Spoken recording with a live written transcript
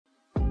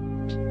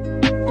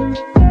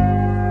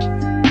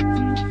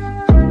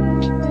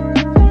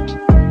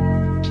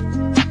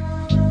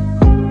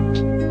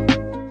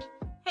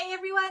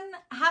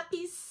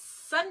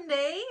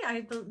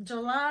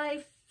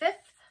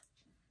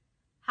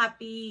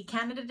happy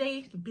Canada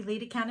Day,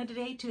 belated Canada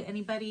Day to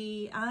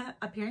anybody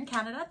up here in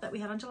Canada that we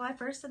had on July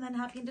 1st, and then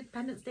happy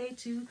Independence Day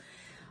to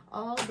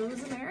all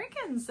those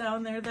Americans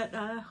down there that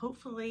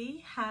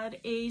hopefully had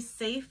a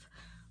safe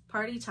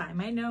party time.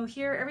 I know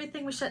here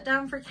everything was shut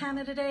down for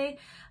Canada Day.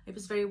 It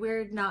was very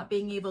weird not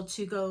being able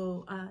to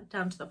go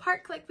down to the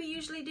park like we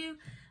usually do,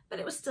 but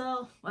it was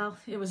still, well,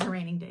 it was a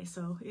raining day,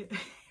 so it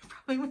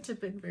probably wouldn't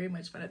have been very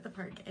much fun at the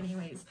park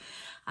anyways.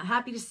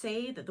 Happy to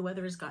say that the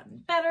weather has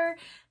gotten better.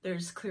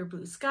 There's clear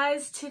blue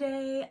skies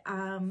today.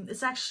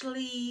 It's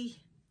actually,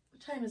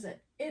 what time is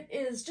it? It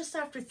is just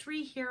after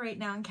 3 here right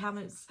now in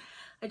Kamloops.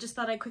 I just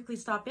thought I'd quickly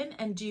stop in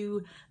and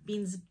do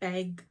Beans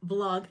Bag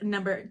vlog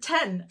number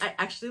 10. I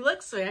actually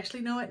looked, so I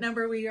actually know what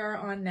number we are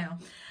on now.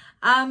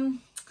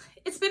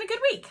 It's been a good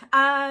week.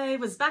 I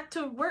was back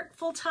to work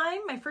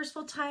full-time, my first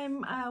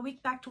full-time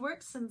week back to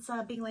work since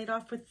being laid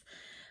off with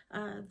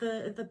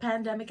the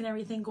pandemic and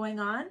everything going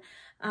on.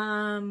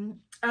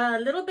 A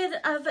little bit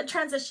of a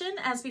transition,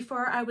 as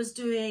before I was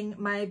doing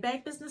my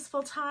bag business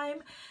full-time,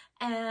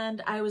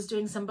 and I was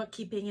doing some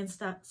bookkeeping and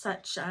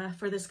such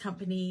for this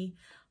company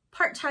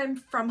part-time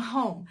from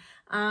home.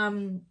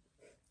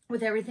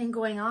 With everything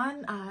going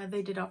on,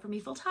 they did offer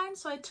me full-time,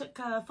 so I took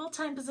a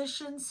full-time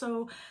position.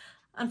 So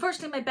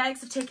unfortunately, my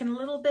bags have taken a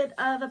little bit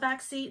of a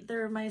backseat.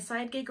 They're my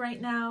side gig right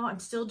now. I'm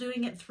still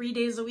doing it 3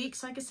 days a week,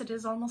 so I guess it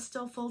is almost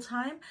still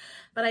full-time,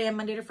 but I am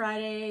Monday to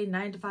Friday,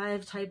 9 to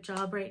 5 type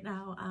job right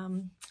now.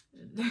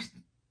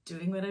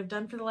 Doing what I've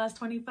done for the last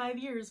 25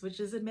 years, which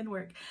is admin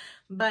work.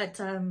 But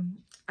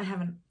I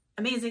have an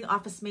amazing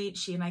office mate.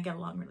 She and I get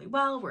along really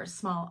well. We're a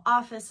small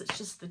office. It's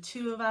just the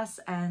two of us,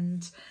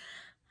 and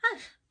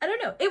I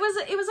don't know. It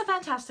was a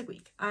fantastic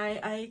week.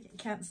 I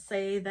can't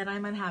say that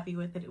I'm unhappy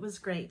with it. It was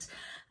great.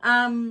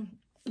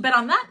 But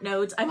on that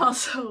note, I'm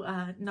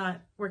also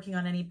not working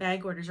on any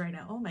bag orders right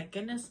now. Oh my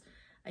goodness.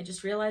 I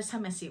just realized how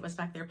messy it was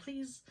back there.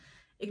 Please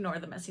ignore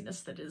the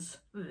messiness that is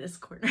this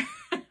corner.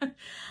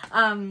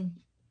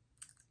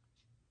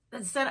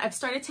 Instead, I've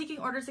started taking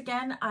orders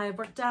again. I've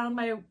worked down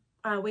my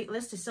wait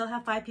list. I still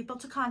have 5 people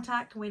to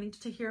contact. I'm waiting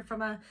to hear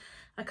from a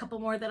couple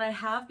more that I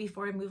have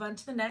before I move on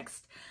to the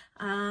next.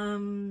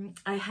 I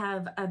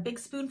have a big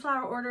spoon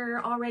flour order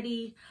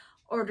already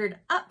ordered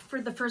up for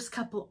the first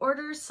couple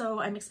orders, so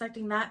I'm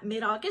expecting that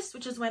mid-August,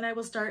 which is when I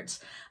will start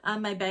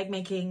my bag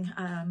making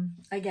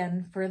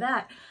again for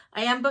that.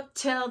 I am booked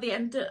till the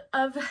end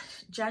of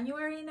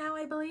January now,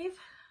 I believe,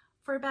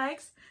 for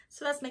bags.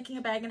 So that's making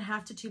a bag and a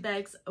half to 2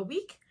 bags a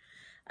week,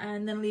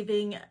 and then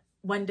leaving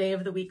 1 day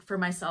of the week for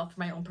myself, for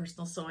my own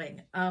personal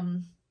sewing.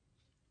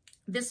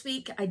 This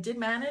week I did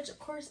manage, of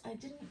course I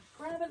didn't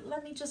grab it.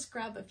 Let me just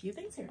grab a few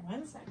things here.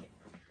 1 second.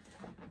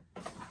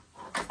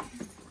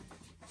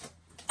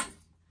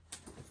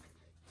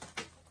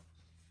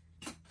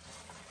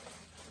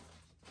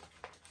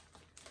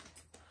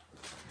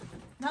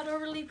 Not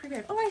overly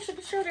prepared. Oh, I should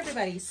have showed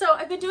everybody. So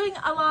I've been doing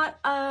a lot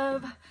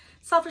of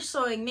selfish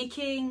sewing,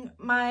 making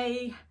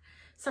my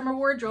summer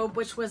wardrobe,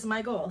 which was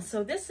my goal.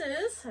 So this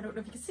is, I don't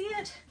know if you can see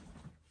it.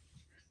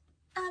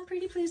 I'm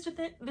pretty pleased with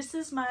it. This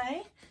is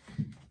my,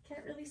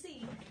 can't really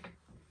see,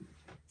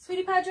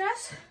 Sweetie Pie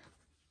dress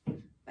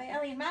by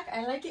Ellie & Mac.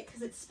 I like it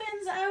because it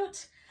spins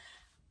out.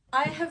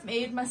 I have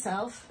made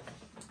myself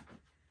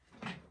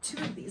 2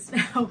 of these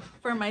now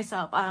for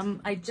myself.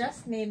 I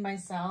just made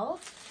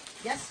myself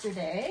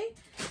yesterday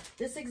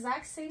this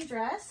exact same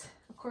dress.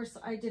 Of course,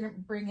 I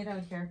didn't bring it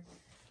out here,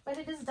 but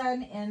it is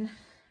done in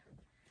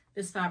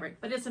this fabric,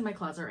 but it's in my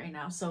closet right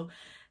now. So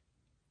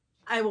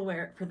I will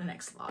wear it for the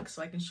next vlog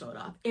so I can show it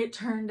off. It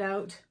turned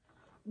out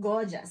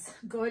gorgeous,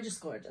 gorgeous,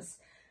 gorgeous.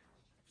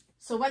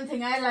 So one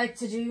thing I like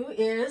to do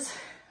is,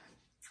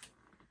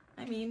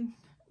 I mean,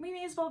 we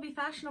may as well be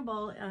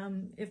fashionable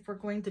if we're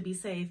going to be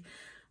safe.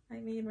 I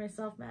made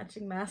myself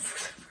matching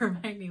masks for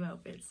my new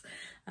outfits.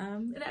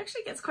 It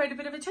actually gets quite a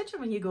bit of attention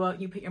when you go out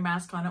and you put your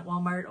mask on at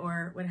Walmart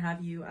or what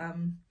have you.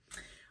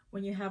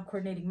 When you have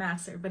coordinating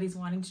masks, everybody's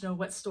wanting to know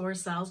what store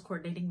sells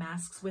coordinating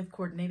masks with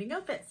coordinating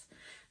outfits.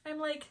 I'm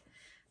like,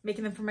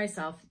 making them for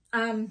myself.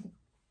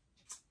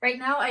 Right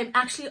now, I'm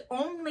actually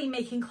only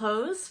making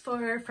clothes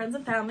for friends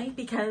and family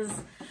because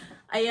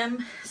I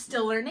am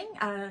still learning.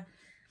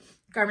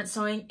 Garment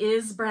sewing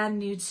is brand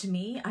new to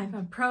me. I'm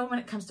a pro when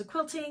it comes to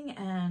quilting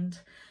and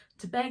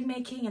to bag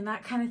making and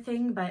that kind of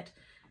thing, but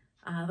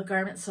the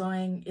garment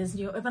sewing is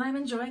new, but I'm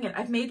enjoying it.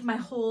 I've made my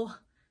whole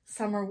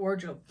summer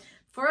wardrobe.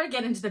 Before I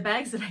get into the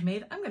bags that I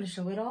made, I'm going to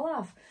show it all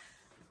off.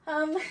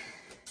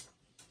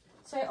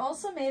 So I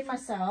also made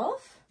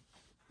myself,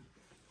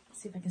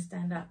 let's see if I can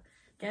stand up.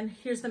 Again,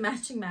 here's the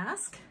matching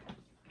mask,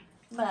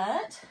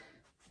 but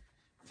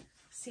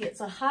see,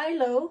 it's a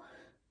high-low,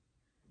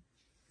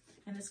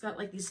 and it's got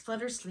like these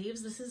flutter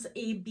sleeves. This is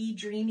a Be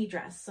Dreamy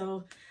dress.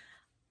 So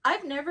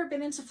I've never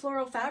been into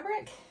floral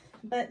fabric,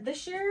 but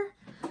this year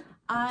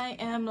I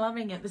am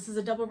loving it. This is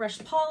a double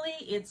brushed poly.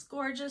 It's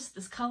gorgeous.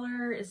 This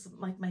color is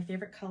like my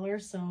favorite color.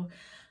 So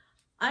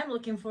I'm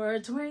looking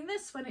forward to wearing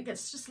this when it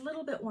gets just a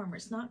little bit warmer.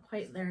 It's not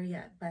quite there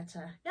yet, but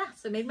yeah,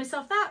 so I made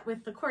myself that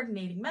with the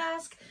coordinating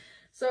mask.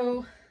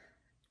 So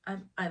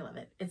I love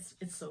it.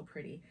 It's so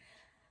pretty.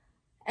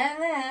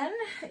 And then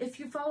if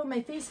you follow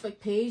my Facebook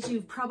page,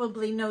 you've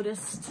probably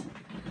noticed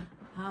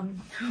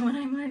when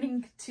I'm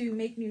learning to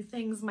make new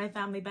things, my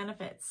family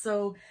benefits.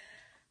 So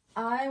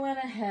I went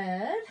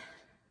ahead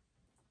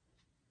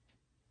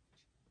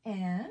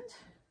and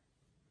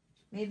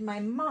made my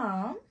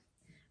mom,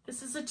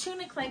 this is a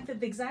tunic length of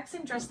the exact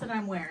same dress that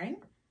I'm wearing,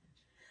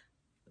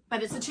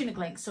 but it's a tunic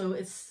length, so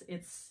it's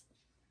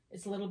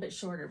a little bit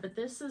shorter, but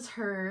this is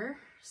her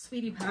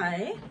sweetie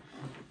pie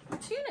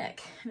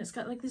tunic, and it's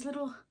got like these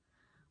little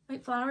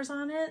white flowers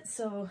on it,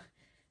 so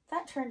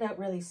that turned out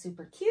really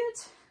super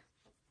cute.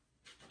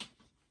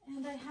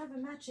 And I have a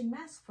matching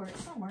mask for it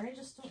somewhere, I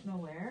just don't know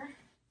where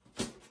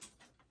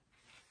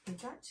I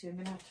got to. I'm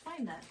gonna have to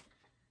find that.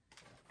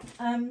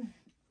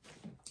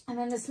 And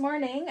then this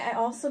morning I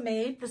also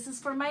made, this is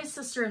for my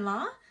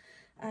sister-in-law.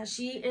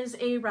 She is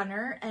a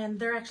runner and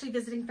they're actually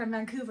visiting from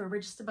Vancouver.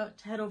 We're just about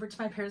to head over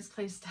to my parents'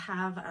 place to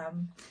have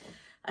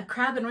a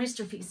crab and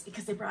oyster feast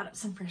because they brought up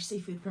some fresh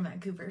seafood from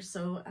Vancouver.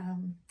 So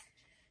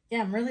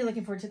yeah, I'm really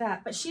looking forward to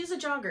that. But she's a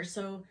jogger,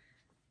 so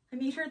I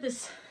made her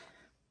this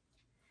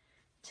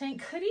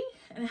tank hoodie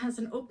and it has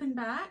an open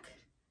back.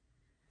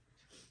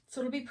 So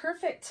it'll be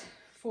perfect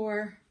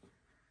for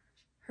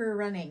her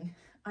running.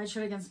 I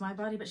showed against my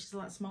body, but she's a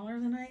lot smaller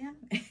than I am.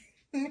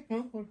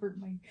 I'll hurt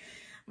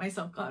my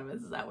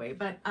self-confidence that way.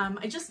 But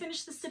I just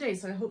finished this today,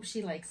 so I hope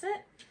she likes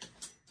it.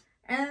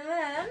 And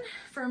then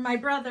for my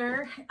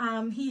brother,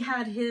 he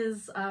had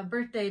his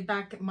birthday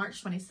back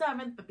March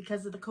 27th, but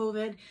because of the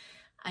COVID,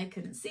 I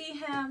couldn't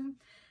see him.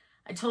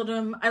 I told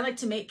him I like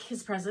to make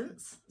his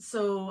presents,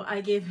 so I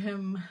gave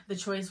him the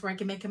choice where I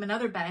can make him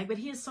another bag, but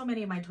he has so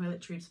many of my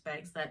toiletries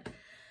bags that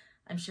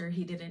I'm sure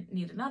he didn't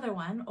need another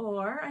one.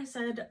 Or I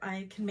said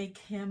I can make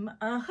him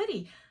a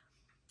hoodie.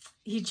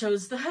 He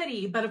chose the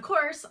hoodie, but of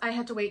course I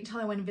had to wait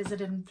until I went and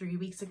visited him 3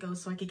 weeks ago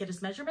so I could get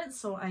his measurements,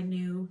 so I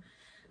knew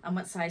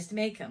what size to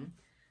make him.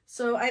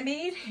 So I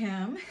made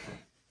him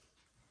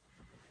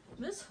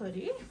this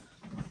hoodie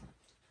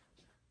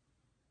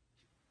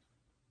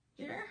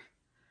here,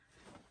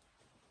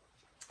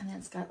 and then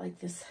it's got like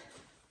this.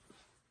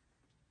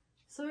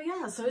 So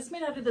yeah, so it's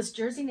made out of this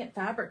jersey knit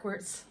fabric where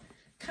it's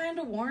kind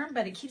of warm,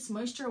 but it keeps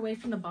moisture away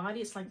from the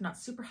body. It's like not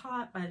super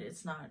hot, but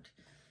it's not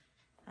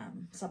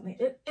something,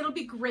 it'll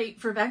be great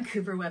for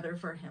Vancouver weather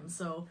for him.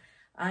 So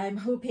I'm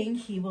hoping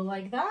he will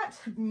like that.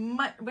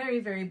 Very,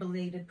 very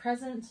belated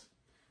present,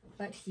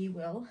 but he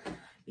will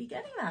be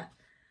getting that.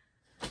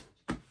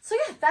 So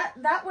yeah,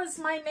 that was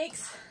my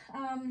makes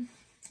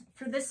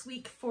for this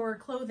week for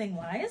clothing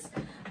wise.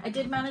 I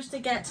did manage to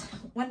get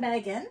one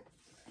bag in.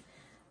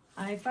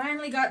 I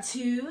finally got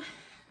to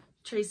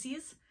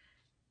Tracy's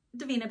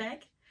Davina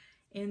bag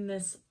in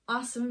this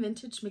awesome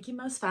vintage Mickey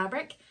Mouse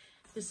fabric.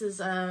 This is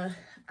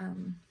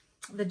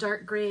the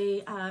dark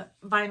gray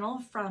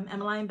vinyl from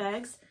Emmeline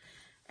Bags,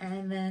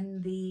 and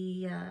then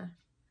the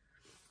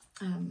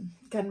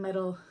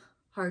gunmetal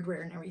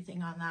hardware and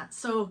everything on that.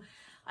 So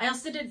I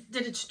also did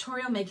a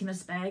tutorial making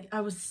this bag.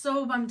 I was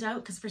so bummed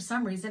out because for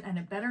some reason, and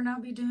it better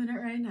not be doing it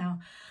right now,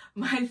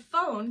 my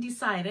phone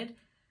decided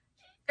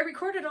it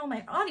recorded all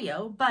my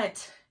audio,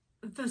 but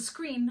the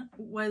screen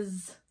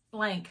was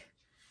blank,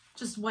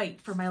 just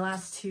white for my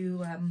last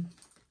two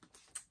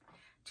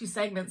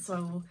segments.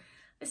 So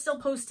I still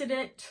posted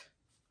it.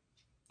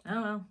 I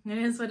don't know, it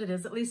is what it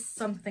is. At least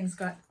some things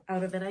got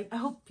out of it. I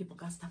hope people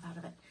got stuff out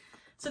of it.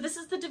 So this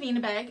is the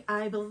Davina bag.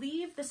 I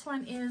believe this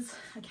one is,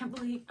 I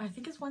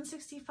think it's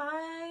 165,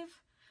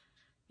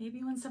 maybe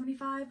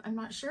 175, I'm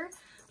not sure.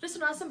 But it's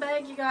an awesome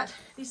bag. You got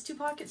these two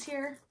pockets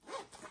here,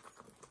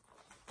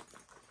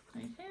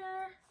 right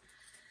here,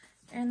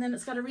 and then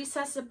it's got a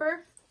recessed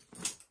zipper.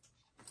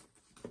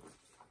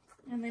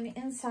 And then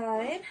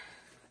inside,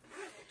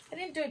 I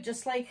didn't do it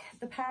just like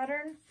the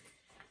pattern.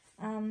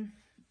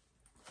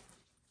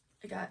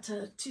 I got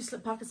two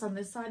slip pockets on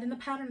this side. In the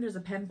pattern, there's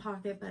a pen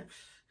pocket, but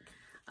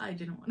I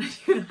didn't want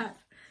to do that.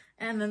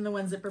 And then the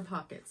one zipper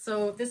pocket.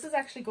 So this is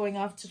actually going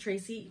off to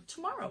Tracy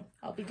tomorrow.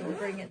 I'll be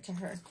delivering it to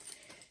her.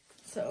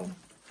 So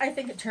I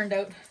think it turned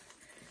out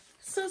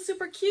so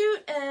super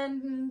cute,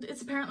 and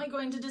it's apparently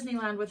going to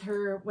Disneyland with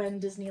her when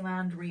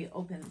Disneyland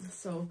reopens.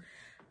 So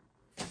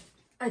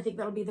I think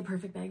that'll be the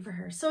perfect bag for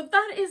her. So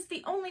that is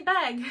the only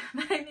bag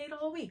that I made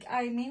all week.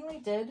 I mainly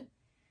did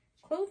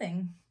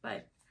clothing,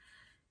 but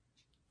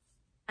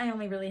I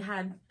only really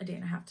had a day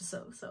and a half to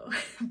sew,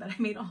 but I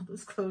made all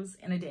those clothes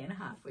in a day and a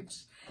half, which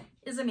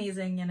is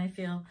amazing, and I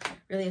feel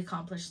really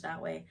accomplished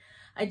that way.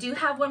 I do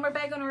have one more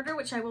bag on order,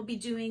 which I will be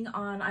doing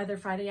on either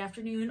Friday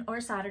afternoon or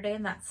Saturday,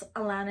 and that's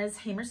Alana's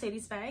Hey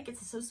Mercedes bag.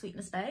 It's a So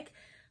Sweetness bag,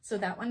 so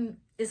that one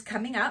is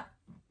coming up.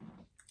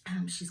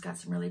 She's got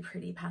some really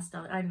pretty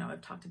pastel. I know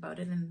I've talked about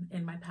it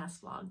in my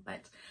past vlog,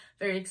 but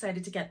very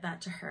excited to get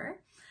that to her.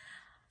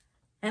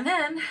 And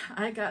then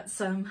I got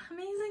some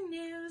amazing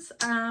news.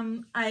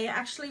 I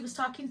actually was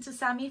talking to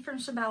Sammy from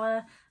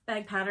Shambhala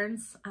Bag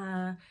Patterns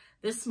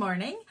this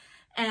morning,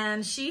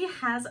 and she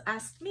has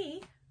asked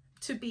me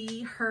to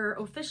be her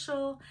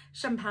official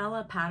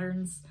Shambhala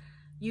Patterns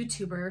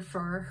YouTuber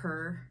for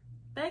her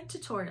bag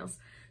tutorials.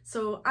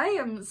 So I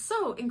am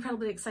so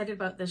incredibly excited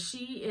about this.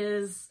 She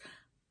is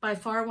by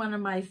far one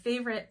of my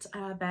favorite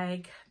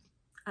bag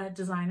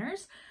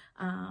designers.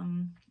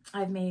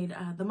 I've made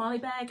the Molly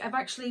bag. I've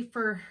actually,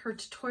 for her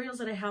tutorials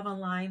that I have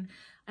online,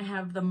 I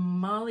have the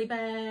Molly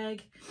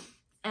bag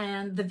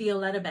and the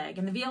Violetta bag.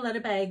 And the Violetta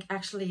bag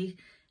actually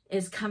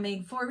is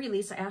coming for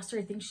release. I asked her,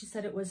 I think she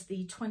said it was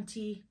the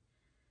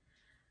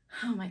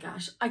oh my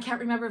gosh, I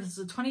can't remember if it's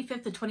the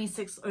 25th, the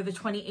 26th, or the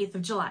 28th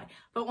of July.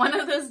 But one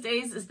of those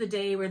days is the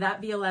day where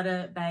that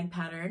Violetta bag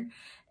pattern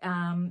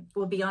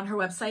will be on her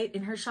website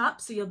in her shop.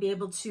 So you'll be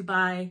able to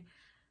buy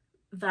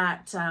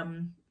that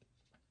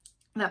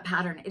that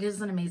pattern. It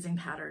is an amazing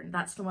pattern.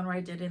 That's the one where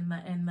I did in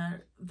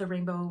the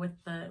rainbow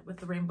with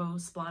the rainbow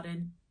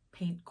spotted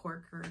paint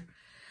cork.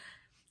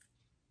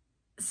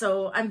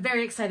 So I'm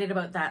very excited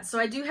about that. So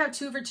I do have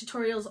 2 of her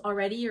tutorials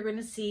already. You're going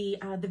to see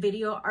the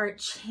video art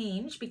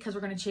change because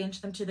we're going to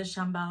change them to the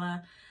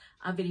Shambhala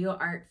video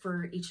art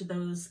for each of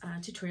those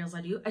tutorials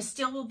I do. I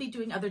still will be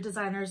doing other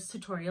designers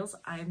tutorials.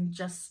 I'm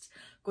just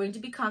going to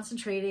be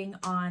concentrating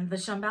on the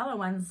Shambhala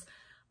ones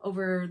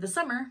over the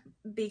summer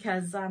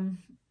because I'm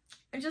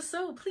just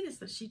so pleased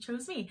that she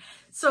chose me.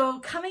 So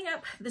coming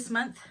up this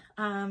month,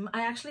 I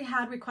actually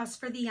had requests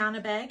for the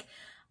Yana bag.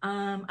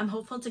 I'm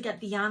hopeful to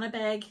get the Yana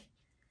bag.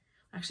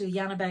 Actually, the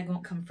Yana bag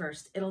won't come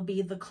first. It'll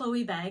be the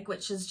Chloe bag,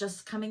 which is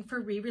just coming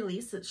for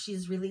re-release.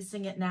 She's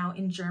releasing it now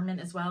in German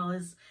as well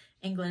as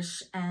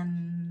English,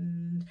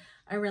 and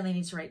I really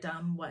need to write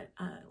down what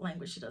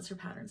language she does her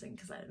patterns in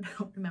because I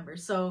don't remember.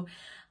 So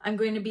I'm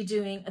going to be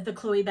doing the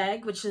Chloe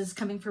bag, which is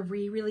coming for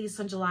re-release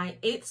on July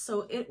 8th.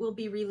 So it will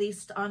be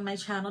released on my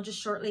channel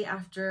just shortly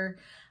after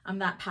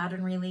that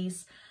pattern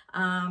release.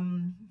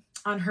 On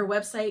her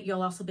website,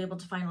 you'll also be able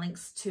to find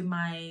links to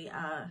my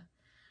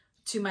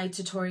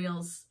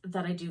tutorials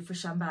that I do for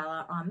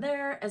Shambhala on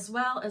there, as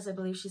well as I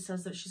believe she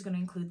says that she's going to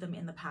include them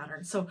in the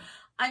pattern. So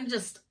I'm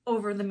just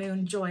over the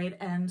moon joyed,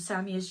 and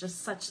Sammy is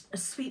just such a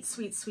sweet,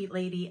 sweet, sweet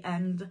lady,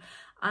 and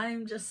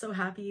I'm just so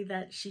happy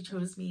that she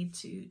chose me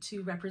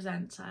to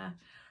represent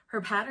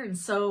her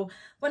patterns. So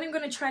what I'm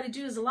going to try to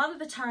do is a lot of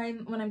the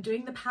time when I'm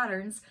doing the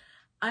patterns,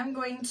 I'm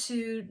going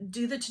to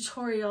do the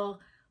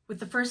tutorial with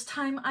the first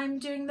time I'm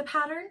doing the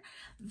pattern.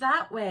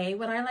 That way,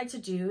 what I like to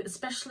do,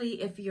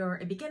 especially if you're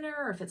a beginner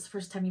or if it's the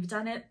first time you've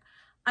done it,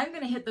 I'm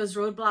going to hit those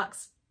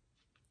roadblocks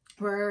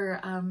where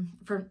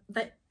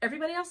that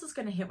everybody else is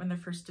going to hit when they're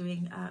first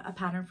doing a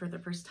pattern for the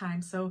first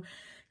time. So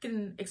I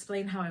can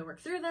explain how I work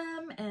through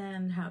them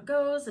and how it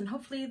goes, and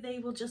hopefully they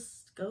will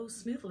just go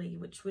smoothly,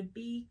 which would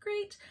be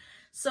great.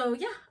 So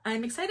yeah,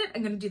 I'm excited.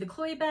 I'm going to do the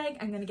Chloe bag.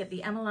 I'm going to get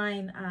the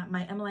Emmeline,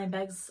 my Emmeline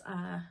bags,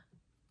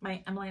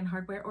 my Emmeline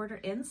hardware order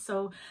in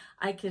so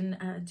I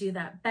can do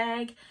that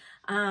bag.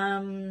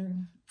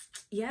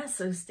 Yeah,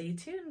 so stay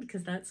tuned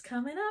because that's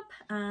coming up.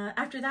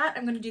 After that,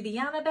 I'm going to do the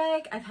Yana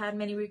bag. I've had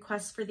many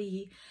requests for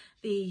the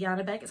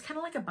Yana bag. It's kind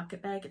of like a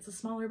bucket bag. It's a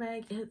smaller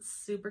bag. It's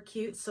super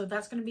cute. So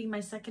that's going to be my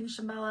second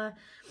Shambhala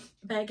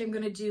bag I'm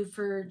going to do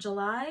for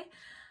July.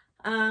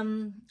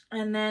 And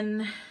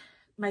then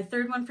my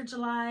third one for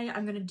July,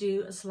 I'm going to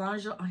do a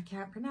Solange, I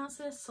can't pronounce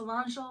this,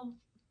 Solange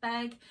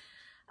bag.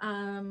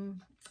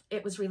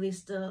 It was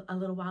released a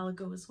little while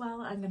ago as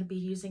well. I'm going to be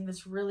using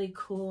this really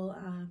cool,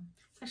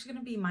 it's actually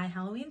going to be my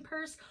Halloween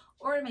purse,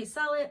 or I may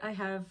sell it. I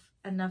have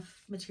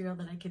enough material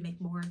that I can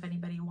make more if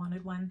anybody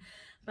wanted one,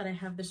 but I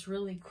have this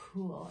really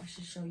cool, I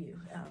should show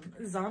you,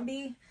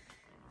 zombie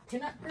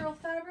pinup girl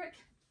fabric.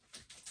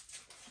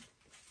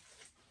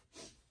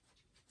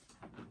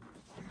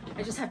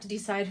 I just have to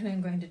decide who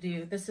I'm going to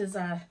do. This is,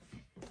 I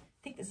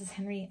think this is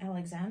Henry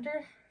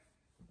Alexander,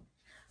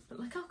 but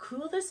look how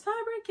cool this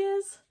fabric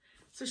is.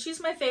 So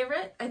she's my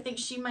favorite. I think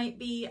she might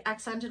be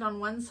accented on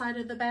one side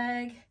of the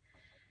bag.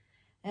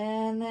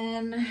 And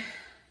then,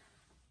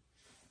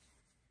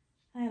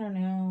 I don't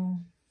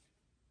know.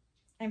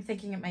 I'm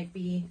thinking it might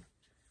be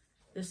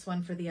this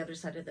one for the other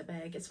side of the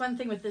bag. It's one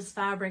thing with this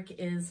fabric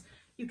is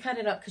you cut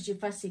it up because you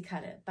fussy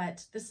cut it,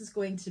 but this is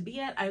going to be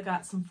it. I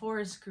got some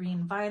forest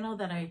green vinyl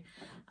that I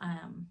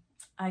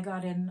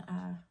got in,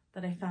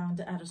 that I found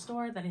at a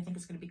store that I think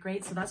is going to be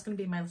great. So that's going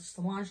to be my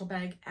Solange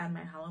bag and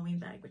my Halloween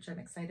bag, which I'm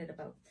excited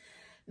about.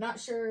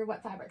 Not sure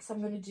what fabrics I'm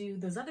going to do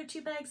those other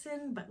 2 bags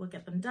in, but we'll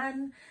get them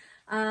done.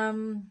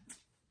 And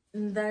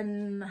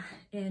then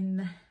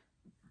in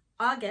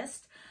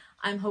August,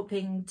 I'm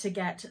hoping to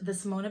get the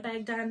Simona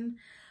bag done.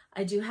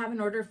 I do have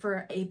an order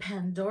for a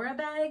Pandora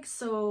bag,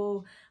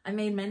 so I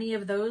made many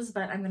of those,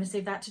 but I'm going to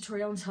save that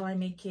tutorial until I'm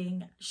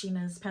making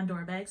Sheena's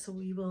Pandora bag, so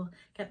we will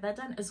get that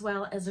done, as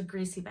well as a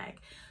Gracie bag.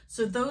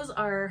 So those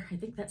are, I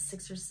think that's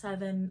 6 or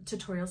 7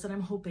 tutorials that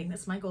I'm hoping,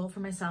 that's my goal for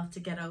myself to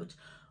get out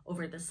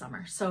over this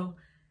summer. So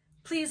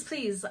please,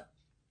 please,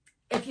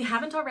 if you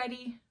haven't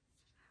already,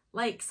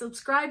 like,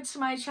 subscribe to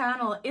my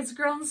channel. It's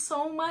grown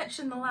so much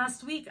in the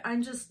last week.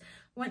 I'm just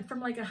went from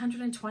like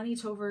 120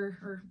 to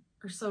over,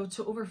 or so,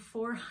 to over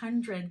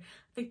 400. I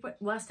think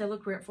last I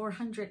looked, we're at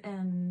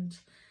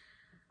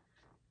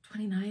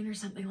 429 or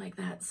something like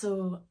that.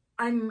 So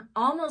I'm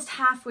almost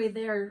halfway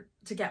there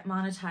to get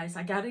monetized.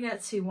 I got to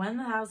get to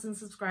 1,000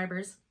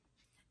 subscribers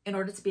in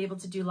order to be able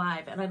to do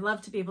live. And I'd love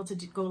to be able to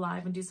go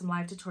live and do some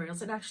live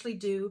tutorials and actually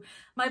do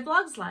my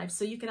vlogs live.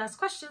 So you could ask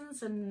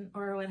questions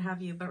or what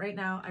have you. But right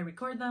now I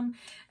record them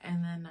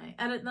and then I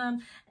edit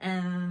them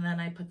and then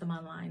I put them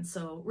online.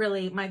 So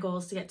really my goal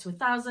is to get to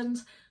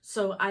 1,000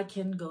 so I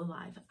can go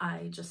live.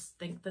 I just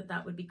think that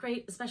that would be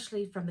great,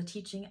 especially from the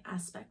teaching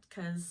aspect,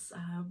 because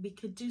we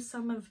could do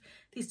some of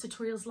these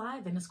tutorials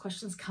live, and as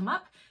questions come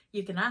up,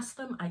 you can ask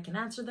them, I can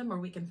answer them, or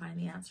we can find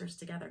the answers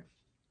together.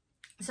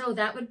 So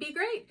that would be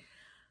great.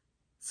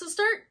 So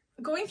start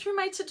going through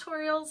my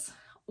tutorials,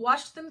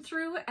 watch them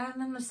through, and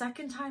then the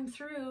second time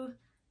through,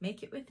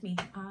 make it with me.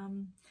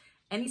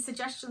 Any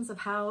suggestions of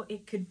how they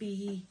could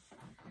be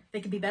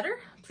better,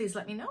 please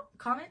let me know.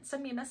 Comment,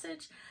 send me a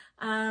message.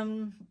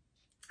 I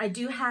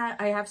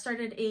have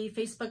started a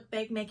Facebook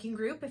bag making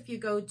group. If you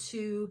go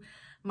to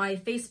my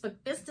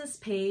Facebook business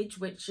page,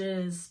 which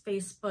is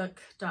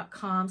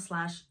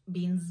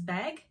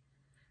facebook.com/beansbag,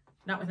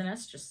 not with an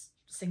S, just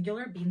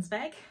singular,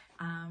 beansbag.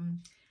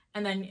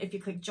 And then if you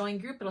click join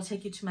group, it'll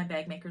take you to my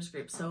bag makers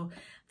group. So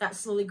that's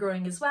slowly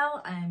growing as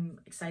well.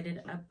 I'm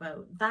excited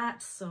about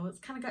that. So it's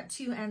kind of got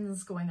two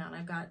ends going on.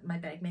 I've got my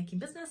bag making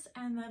business,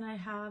 and then I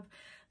have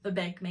the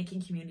bag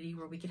making community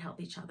where we could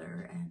help each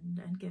other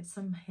and give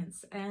some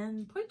hints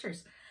and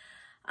pointers.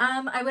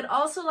 I would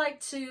also like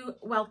to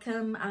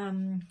welcome,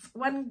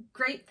 one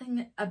great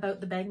thing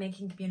about the bag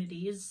making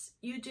community is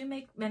you do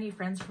make many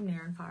friends from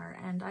near and far,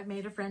 and I've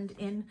made a friend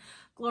in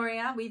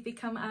Gloria. We've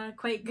become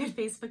quite good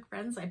Facebook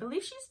friends. I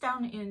believe she's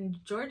down in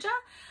Georgia,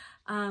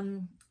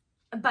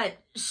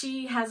 but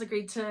she has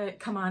agreed to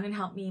come on and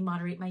help me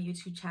moderate my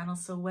YouTube channel.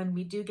 So when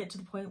we do get to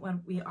the point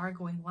when we are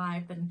going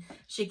live, then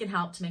she can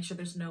help to make sure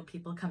there's no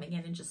people coming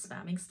in and just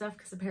spamming stuff,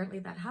 because apparently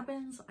that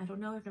happens. I don't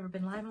know, I've never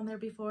been live on there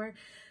before.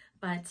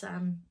 But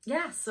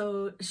yeah,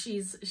 so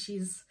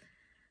she's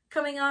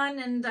coming on,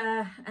 and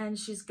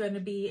she's going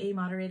to be a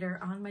moderator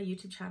on my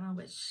YouTube channel,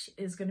 which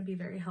is going to be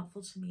very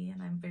helpful to me,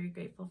 and I'm very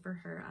grateful for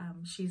her.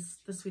 She's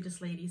the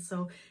sweetest lady.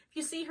 So if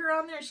you see her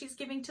on there, she's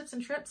giving tips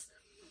and trips.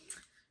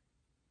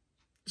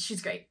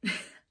 She's great.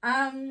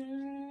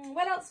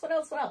 What else?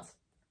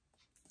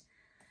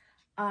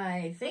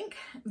 I think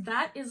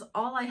that is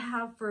all I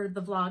have for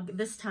the vlog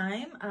this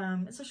time.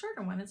 It's a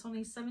shorter one. It's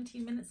only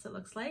 17 minutes, it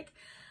looks like.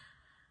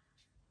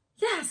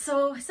 Yeah,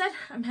 so I said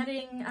I'm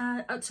heading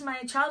out to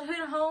my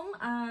childhood home.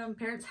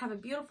 Parents have a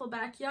beautiful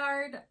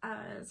backyard.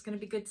 It's going to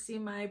be good to see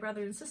my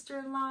brother and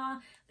sister-in-law.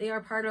 They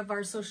are part of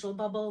our social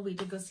bubble. We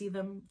did go see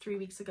them 3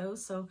 weeks ago,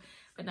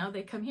 but now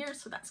they come here,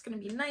 so that's going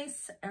to be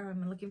nice.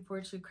 I'm looking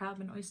forward to a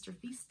crab and oyster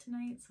feast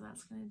tonight, so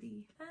that's going to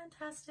be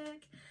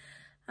fantastic.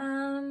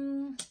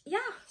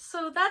 Yeah,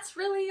 so that's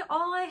really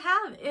all I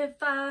have.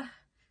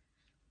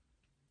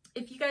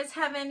 If you guys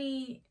have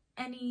any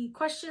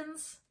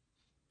questions,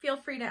 feel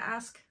free to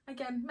ask.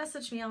 Again,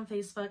 message me on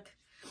Facebook.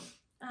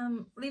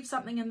 Leave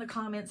something in the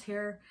comments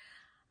here.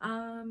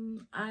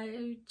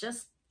 I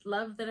just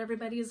love that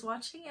everybody is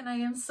watching, and I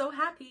am so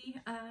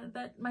happy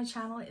that my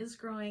channel is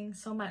growing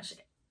so much.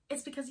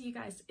 It's because of you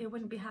guys. It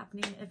wouldn't be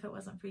happening if it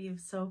wasn't for you.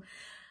 So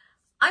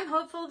I'm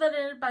hopeful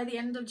that by the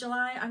end of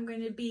July, I'm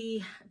going to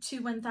be to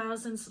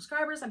 1,000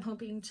 subscribers. I'm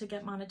hoping to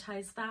get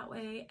monetized that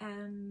way,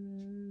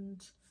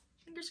 and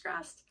fingers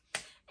crossed.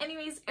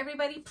 Anyways,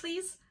 everybody,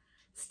 please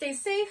stay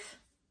safe.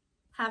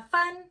 Have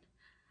fun.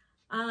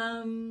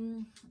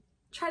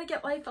 Try to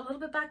get life a little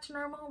bit back to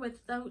normal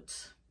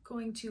without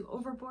going too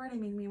overboard. I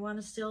mean, we want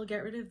to still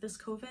get rid of this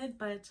COVID,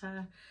 but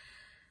the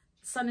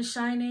sun is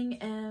shining,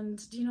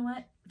 and you know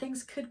what?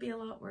 Things could be a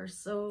lot worse.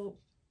 So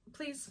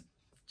please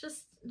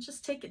just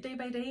take it day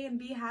by day and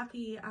be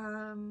happy.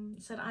 I'm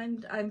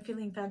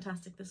feeling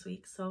fantastic this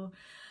week, so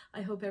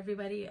I hope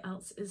everybody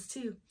else is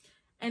too.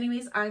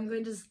 Anyways, I'm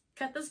going to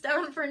cut this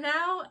down for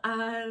now,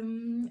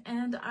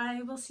 and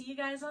I will see you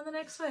guys on the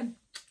next one.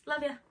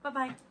 Love ya.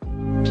 Bye-bye.